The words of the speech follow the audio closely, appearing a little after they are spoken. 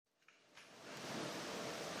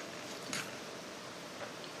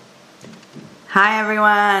Hi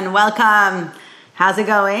everyone, welcome. How's it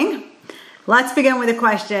going? Let's begin with the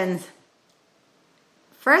questions.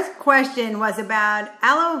 First question was about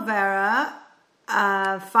aloe vera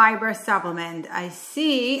fiber supplement. I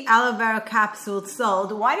see aloe vera capsules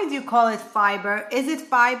sold. Why did you call it fiber? Is it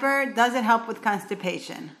fiber? Does it help with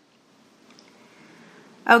constipation?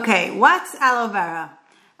 Okay, what's aloe vera?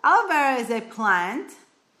 Aloe vera is a plant.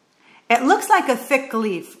 It looks like a thick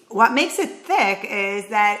leaf. What makes it thick is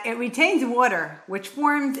that it retains water, which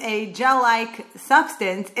forms a gel-like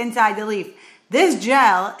substance inside the leaf. This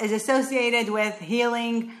gel is associated with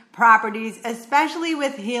healing properties, especially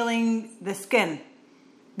with healing the skin.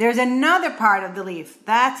 There's another part of the leaf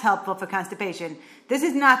that's helpful for constipation. This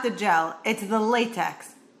is not the gel, it's the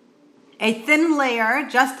latex. A thin layer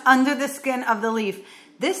just under the skin of the leaf.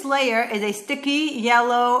 This layer is a sticky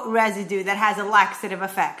yellow residue that has a laxative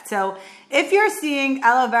effect. So if you're seeing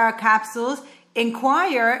aloe vera capsules,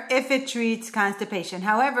 inquire if it treats constipation.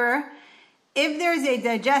 However, if there's a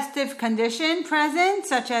digestive condition present,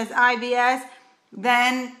 such as IBS,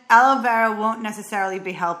 then aloe vera won't necessarily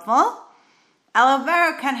be helpful. Aloe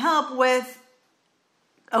vera can help with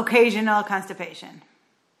occasional constipation.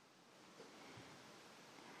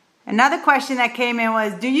 Another question that came in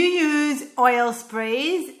was, do you use oil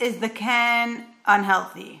sprays? Is the can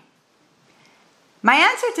unhealthy? My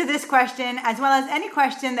answer to this question, as well as any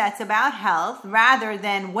question that's about health rather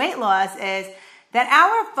than weight loss, is that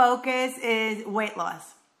our focus is weight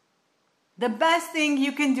loss. The best thing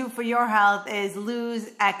you can do for your health is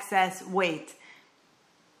lose excess weight.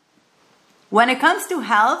 When it comes to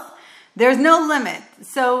health, there's no limit.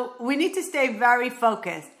 So we need to stay very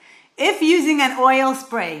focused. If using an oil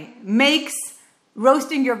spray makes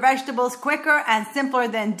roasting your vegetables quicker and simpler,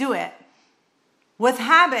 then do it. With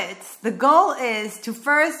habits, the goal is to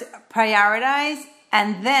first prioritize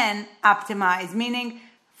and then optimize, meaning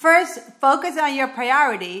first focus on your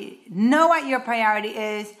priority, know what your priority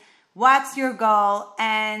is, what's your goal,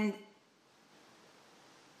 and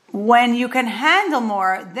when you can handle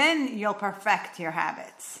more, then you'll perfect your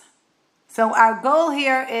habits. So our goal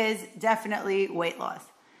here is definitely weight loss.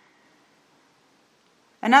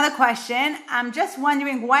 Another question, I'm just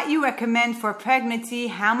wondering what you recommend for pregnancy.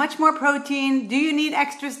 How much more protein? Do you need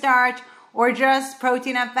extra starch or just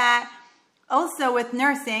protein and fat? Also with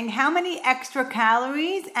nursing, how many extra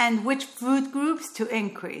calories and which food groups to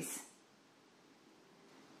increase?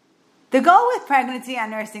 The goal with pregnancy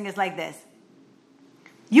and nursing is like this.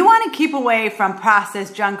 You want to keep away from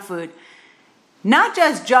processed junk food. Not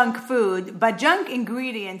just junk food, but junk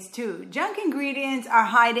ingredients too. Junk ingredients are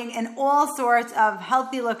hiding in all sorts of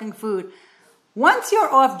healthy looking food. Once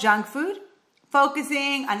you're off junk food,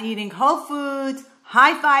 focusing on eating whole foods,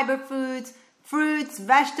 high fiber foods, fruits,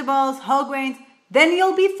 vegetables, whole grains, then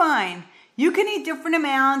you'll be fine. You can eat different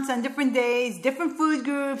amounts on different days, different food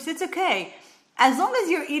groups, it's okay. As long as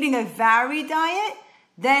you're eating a varied diet,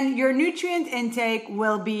 then your nutrient intake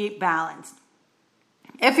will be balanced.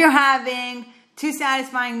 If you're having 2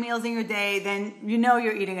 satisfying meals in your day, then you know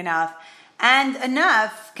you're eating enough. And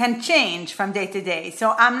enough can change from day to day.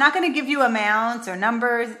 So I'm not going to give you amounts or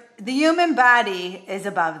numbers. The human body is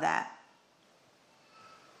above that.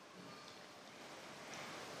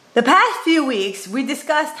 The past few weeks, we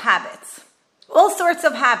discussed habits. All sorts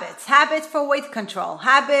of habits. Habits for weight control.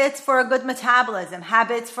 Habits for a good metabolism.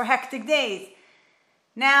 Habits for hectic days.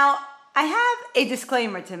 Now, I have a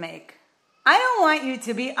disclaimer to make. I don't want you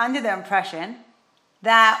to be under the impression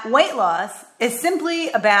that weight loss is simply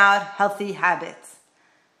about healthy habits.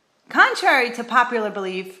 Contrary to popular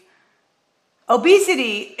belief,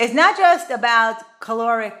 obesity is not just about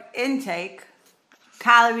caloric intake,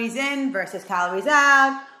 calories in versus calories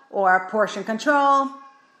out, or portion control.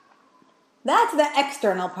 That's the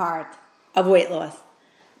external part of weight loss.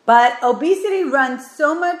 But obesity runs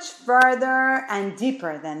so much further and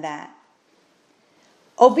deeper than that.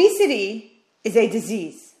 Obesity is a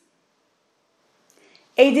disease.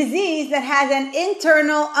 A disease that has an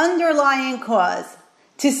internal underlying cause.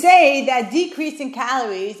 To say that decreasing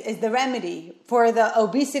calories is the remedy for the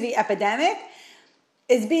obesity epidemic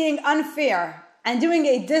is being unfair and doing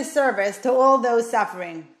a disservice to all those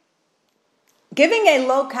suffering. Giving a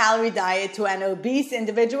low-calorie diet to an obese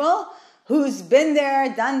individual who's been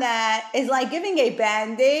there, done that, is like giving a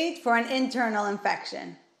Band-Aid for an internal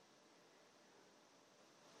infection.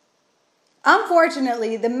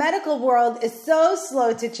 Unfortunately, the medical world is so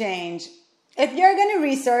slow to change. If you're going to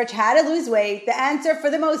research how to lose weight, the answer for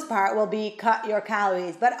the most part will be cut your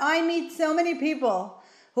calories. But I meet so many people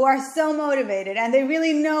who are so motivated and they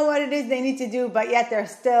really know what it is they need to do, but yet they're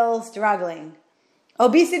still struggling.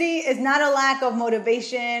 Obesity is not a lack of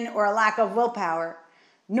motivation or a lack of willpower.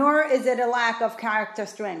 nor is it a lack of character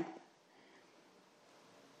strength.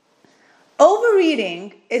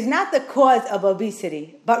 Overeating is not the cause of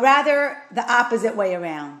obesity, but rather the opposite way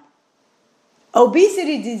around.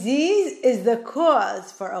 Obesity disease is the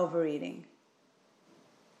cause for overeating.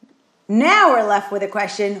 Now we're left with a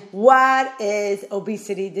question, what is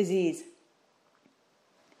obesity disease?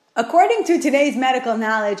 According to today's medical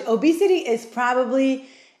knowledge, obesity is probably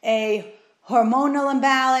a hormonal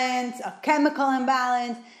imbalance, a chemical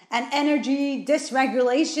imbalance, an energy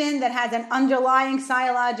dysregulation that has an underlying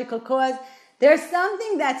physiological cause. There's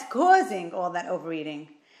something that's causing all that overeating.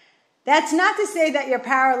 That's not to say that you're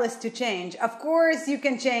powerless to change. Of course you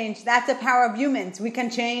can change. That's the power of humans. We can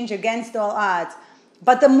change against all odds.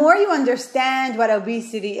 But the more you understand what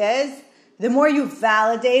obesity is, the more you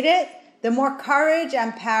validate it, the more courage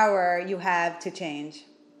and power you have to change.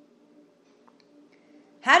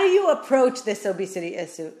 How do you approach this obesity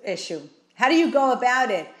issue? How do you go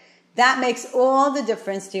about it? That makes all the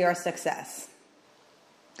difference to your success.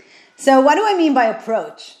 So what do I mean by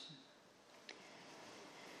approach?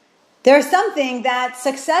 There's something that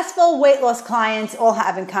successful weight loss clients all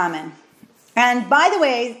have in common. And by the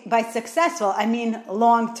way, by successful, I mean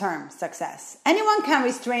long-term success. Anyone can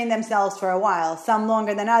restrain themselves for a while, some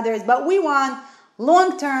longer than others, but we want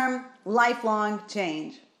long-term, lifelong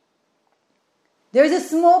change. There's a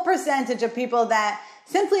small percentage of people that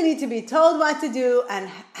simply need to be told what to do and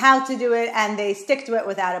how to do it, and they stick to it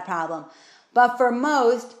without a problem. But for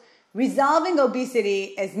most, resolving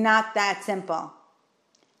obesity is not that simple.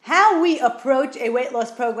 How we approach a weight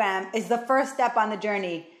loss program is the first step on the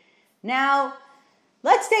journey. Now,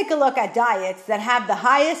 let's take a look at diets that have the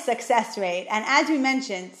highest success rate. And as we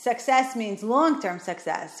mentioned, success means long-term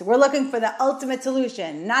success. We're looking for the ultimate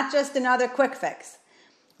solution, not just another quick fix.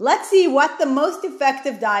 Let's see what the most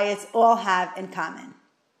effective diets all have in common.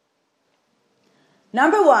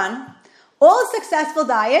 Number one, all successful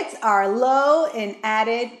diets are low in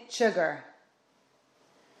added sugar.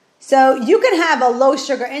 So you can have a low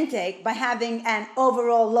sugar intake by having an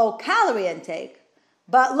overall low calorie intake.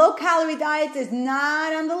 But low-calorie diets is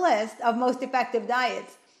not on the list of most effective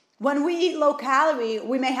diets. When we eat low-calorie,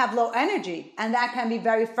 we may have low energy, and that can be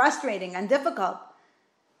very frustrating and difficult.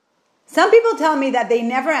 Some people tell me that they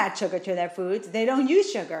never add sugar to their foods. They don't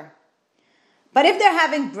use sugar. But if they're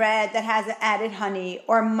having bread that has added honey,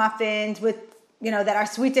 or muffins with, that are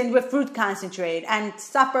sweetened with fruit concentrate, and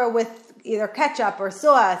supper with either ketchup or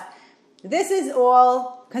sauce, this is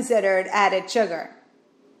all considered added sugar.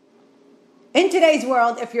 In today's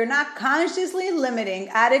world, if you're not consciously limiting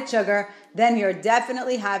added sugar, then you're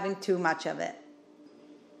definitely having too much of it.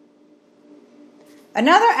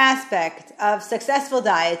 Another aspect of successful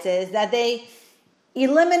diets is that they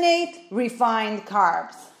eliminate refined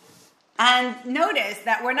carbs. And notice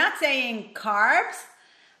that we're not saying carbs,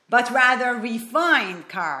 but rather refined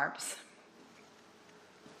carbs.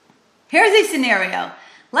 Here's a scenario.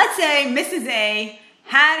 Let's say Mrs. A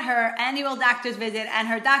had her annual doctor's visit and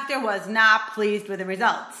her doctor was not pleased with the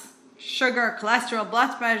results. Sugar, cholesterol,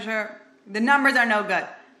 blood pressure, the numbers are no good.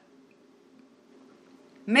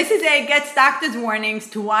 Mrs. A gets doctor's warnings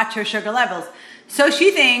to watch her sugar levels. So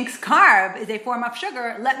she thinks carb is a form of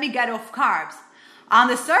sugar, let me get off carbs. On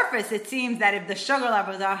the surface, it seems that if the sugar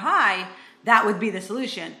levels are high, that would be the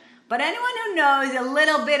solution. But anyone who knows a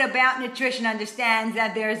little bit about nutrition understands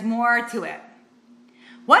that there's more to it.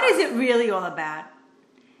 What is it really all about?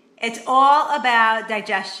 It's all about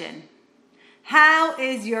digestion. How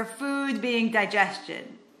is your food being digested?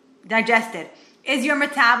 Is your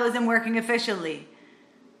metabolism working efficiently?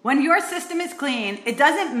 When your system is clean, it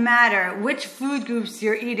doesn't matter which food groups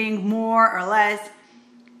you're eating more or less.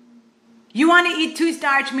 You want to eat 2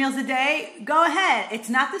 starch meals a day? Go ahead. It's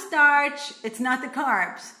not the starch. It's not the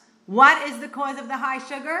carbs. What is the cause of the high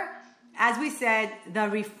sugar? As we said, the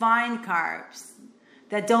refined carbs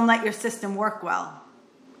that don't let your system work well.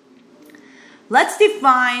 Let's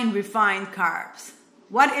define refined carbs.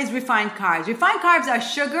 What is refined carbs? Refined carbs are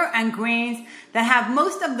sugar and grains that have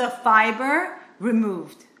most of the fiber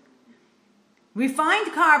removed.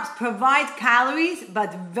 Refined carbs provide calories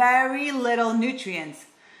but very little nutrients.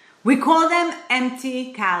 We call them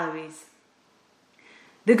empty calories.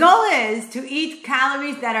 The goal is to eat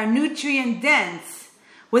calories that are nutrient dense.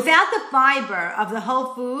 Without the fiber of the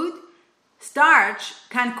whole food, starch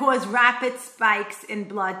can cause rapid spikes in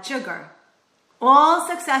blood sugar. All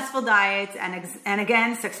successful diets, and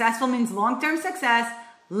again, successful means long-term success,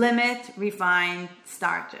 limit refined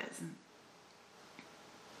starches.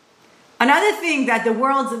 Another thing that the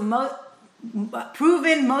world's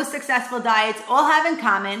proven most successful diets all have in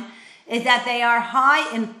common is that they are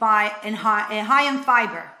high in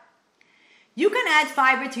fiber. You can add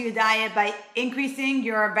fiber to your diet by increasing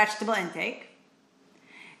your vegetable intake.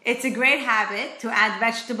 It's a great habit to add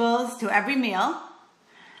vegetables to every meal.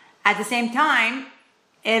 At the same time,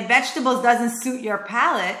 if vegetables doesn't suit your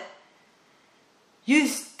palate, you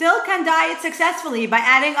still can diet successfully by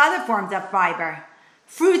adding other forms of fiber.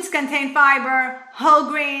 Fruits contain fiber, whole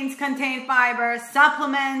grains contain fiber,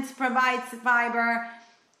 supplements provide fiber.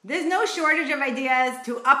 There's no shortage of ideas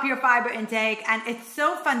to up your fiber intake, and it's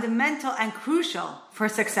so fundamental and crucial for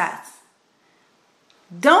success.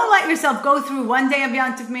 Don't let yourself go through one day of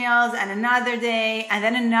Yom Tov meals and another day and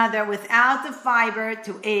then another without the fiber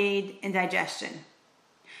to aid in digestion,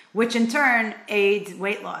 which in turn aids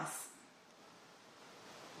weight loss.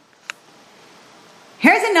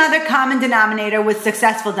 Here's another common denominator with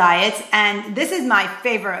successful diets, and this is my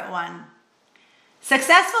favorite one.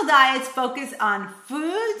 Successful diets focus on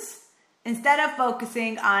foods instead of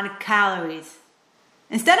focusing on calories.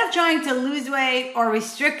 Instead of trying to lose weight or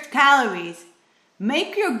restrict calories,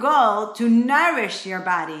 make your goal to nourish your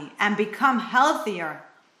body and become healthier.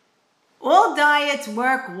 All diets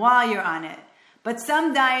work while you're on it, but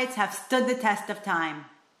some diets have stood the test of time.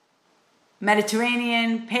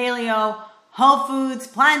 Mediterranean, paleo, whole foods,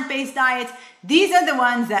 plant-based diets, these are the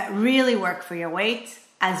ones that really work for your weight,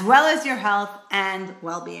 as well as your health and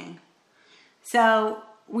well-being. So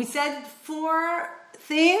we said 4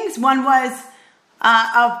 things. One was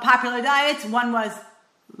of popular diets. One was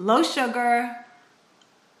low sugar,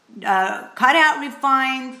 cut out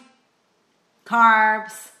refined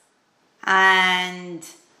carbs, and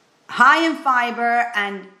high in fiber,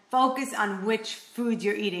 and focus on which food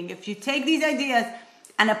you're eating. If you take these ideas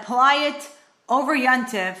and apply it over Yom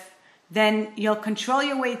Tov, then you'll control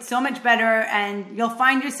your weight so much better, and you'll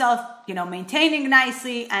find yourself, maintaining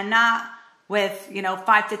nicely and not with,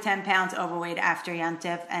 5 to 10 pounds overweight after Yom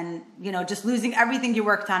Tov, and, just losing everything you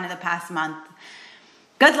worked on in the past month.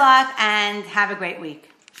 Good luck and have a great week.